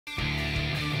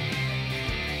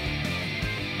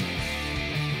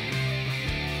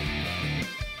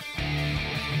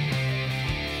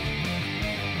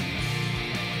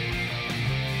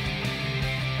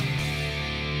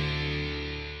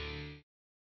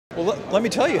Well, let me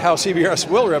tell you how CBRS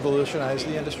will revolutionize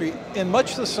the industry in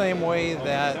much the same way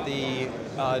that the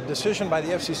decision by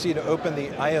the FCC to open the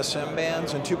ISM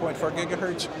bands in 2.4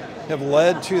 gigahertz have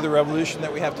led to the revolution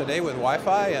that we have today with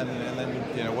Wi-Fi, and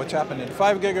then what's happened in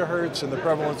 5 gigahertz and the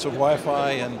prevalence of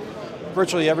Wi-Fi and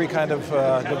virtually every kind of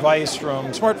device, from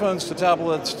smartphones to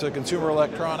tablets to consumer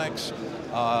electronics,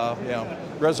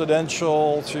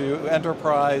 residential to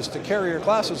enterprise to carrier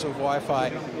classes of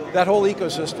Wi-Fi. That whole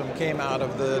ecosystem came out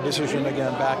of the decision,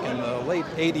 again, back in the late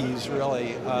 80s,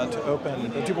 really, to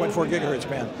open the 2.4 gigahertz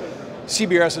band.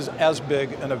 CBRS is as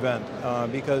big an event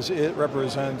because it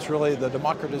represents really the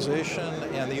democratization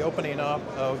and the opening up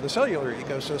of the cellular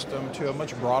ecosystem to a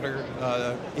much broader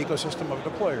ecosystem of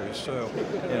deployers. So,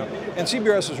 and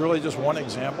CBRS is really just one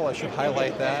example. I should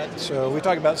highlight that. So we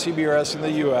talk about CBRS in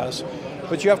the U.S.,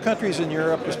 but you have countries in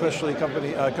Europe, especially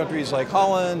countries like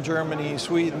Holland, Germany,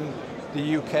 Sweden,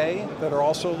 the UK, that are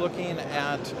also looking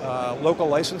at local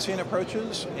licensing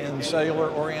approaches in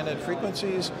cellular-oriented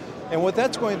frequencies. And what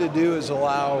that's going to do is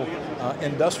allow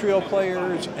industrial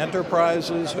players,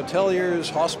 enterprises, hoteliers,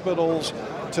 hospitals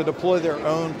to deploy their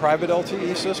own private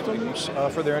LTE systems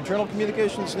for their internal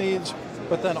communications needs,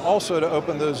 but then also to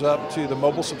open those up to the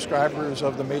mobile subscribers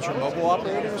of the major mobile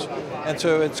operators. And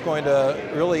so it's going to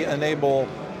really enable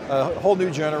a whole new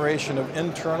generation of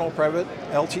internal private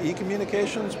LTE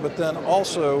communications, but then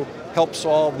also help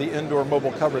solve the indoor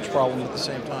mobile coverage problem at the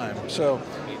same time. So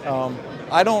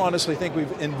I don't honestly think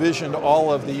we've envisioned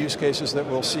all of the use cases that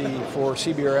we'll see for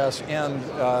CBRS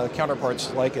and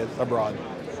counterparts like it abroad.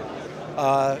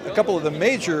 A couple of the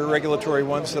major regulatory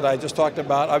ones that I just talked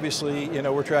about, obviously,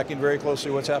 we're tracking very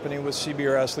closely what's happening with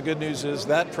CBRS. The good news is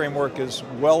that framework is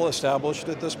well established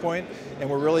at this point, and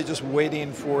we're really just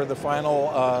waiting for the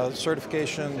final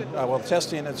certification,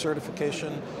 testing and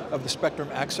certification of the spectrum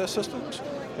access systems.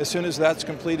 As soon as that's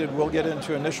completed, we'll get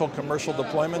into initial commercial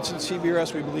deployments in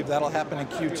CBRS. We believe that'll happen in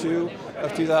Q2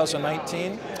 of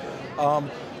 2019.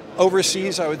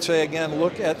 Overseas, I would say, again,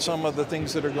 look at some of the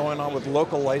things that are going on with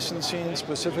local licensing,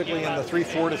 specifically in the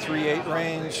 3.4 to 3.8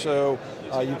 range. So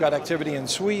you've got activity in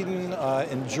Sweden,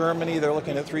 in Germany, they're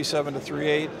looking at 3.7 to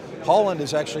 3.8. Holland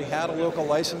has actually had a local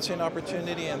licensing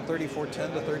opportunity in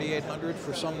 3410 to 3800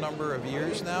 for some number of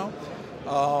years now.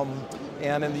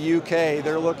 And in the UK,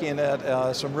 they're looking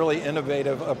at some really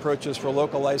innovative approaches for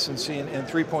local licensing in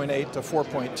 3.8 to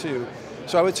 4.2.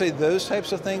 So I would say those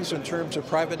types of things in terms of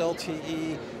private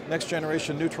LTE, next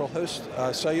generation neutral host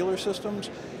cellular systems.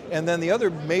 And then the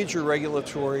other major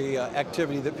regulatory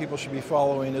activity that people should be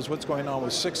following is what's going on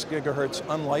with 6 gigahertz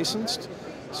unlicensed.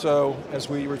 So as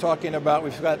we were talking about,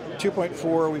 we've got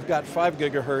 2.4, we've got 5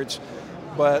 gigahertz.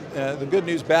 But the good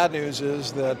news, bad news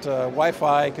is that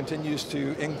Wi-Fi continues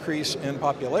to increase in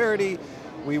popularity.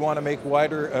 We want to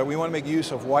make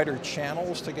use of wider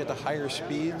channels to get to higher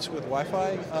speeds with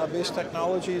Wi-Fi based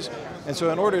technologies. And so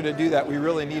in order to do that, we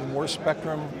really need more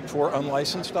spectrum for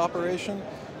unlicensed operation.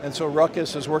 And so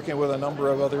Ruckus is working with a number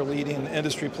of other leading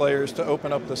industry players to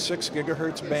open up the 6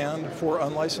 gigahertz band for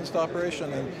unlicensed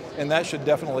operation, and that should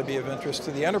definitely be of interest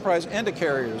to the enterprise and to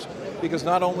carriers, because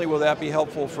not only will that be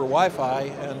helpful for Wi-Fi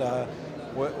and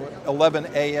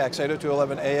 11AX,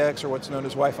 802.11ax, or what's known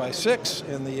as Wi-Fi 6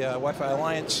 in the Wi-Fi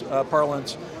Alliance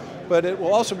parlance, but it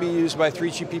will also be used by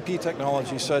 3GPP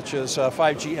technologies such as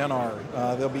 5G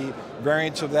NR. There'll be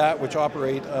variants of that which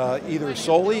operate either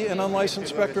solely in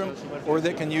unlicensed spectrum or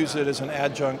that can use it as an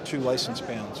adjunct to licensed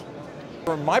bands.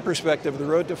 From my perspective, the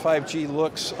road to 5G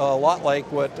looks a lot like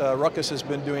what Ruckus has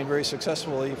been doing very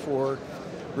successfully for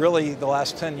really the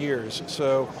last 10 years.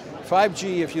 So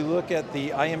 5G, if you look at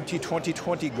the IMT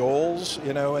 2020 goals,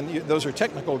 and those are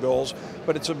technical goals,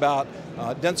 but it's about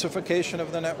densification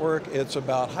of the network, it's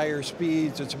about higher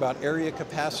speeds, it's about area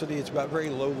capacity, it's about very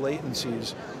low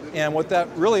latencies. And what that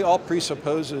really all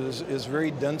presupposes is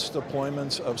very dense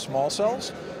deployments of small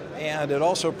cells. And it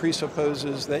also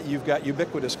presupposes that you've got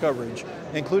ubiquitous coverage,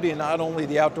 including not only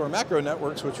the outdoor macro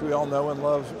networks, which we all know and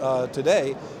love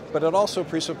today, but it also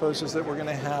presupposes that we're going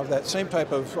to have that same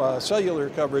type of cellular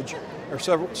coverage or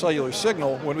cellular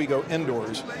signal when we go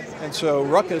indoors. And so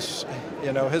Ruckus,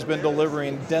 has been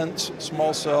delivering dense,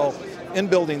 small cell,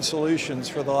 in-building solutions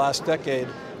for the last decade,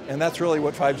 and that's really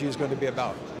what 5G is going to be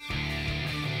about.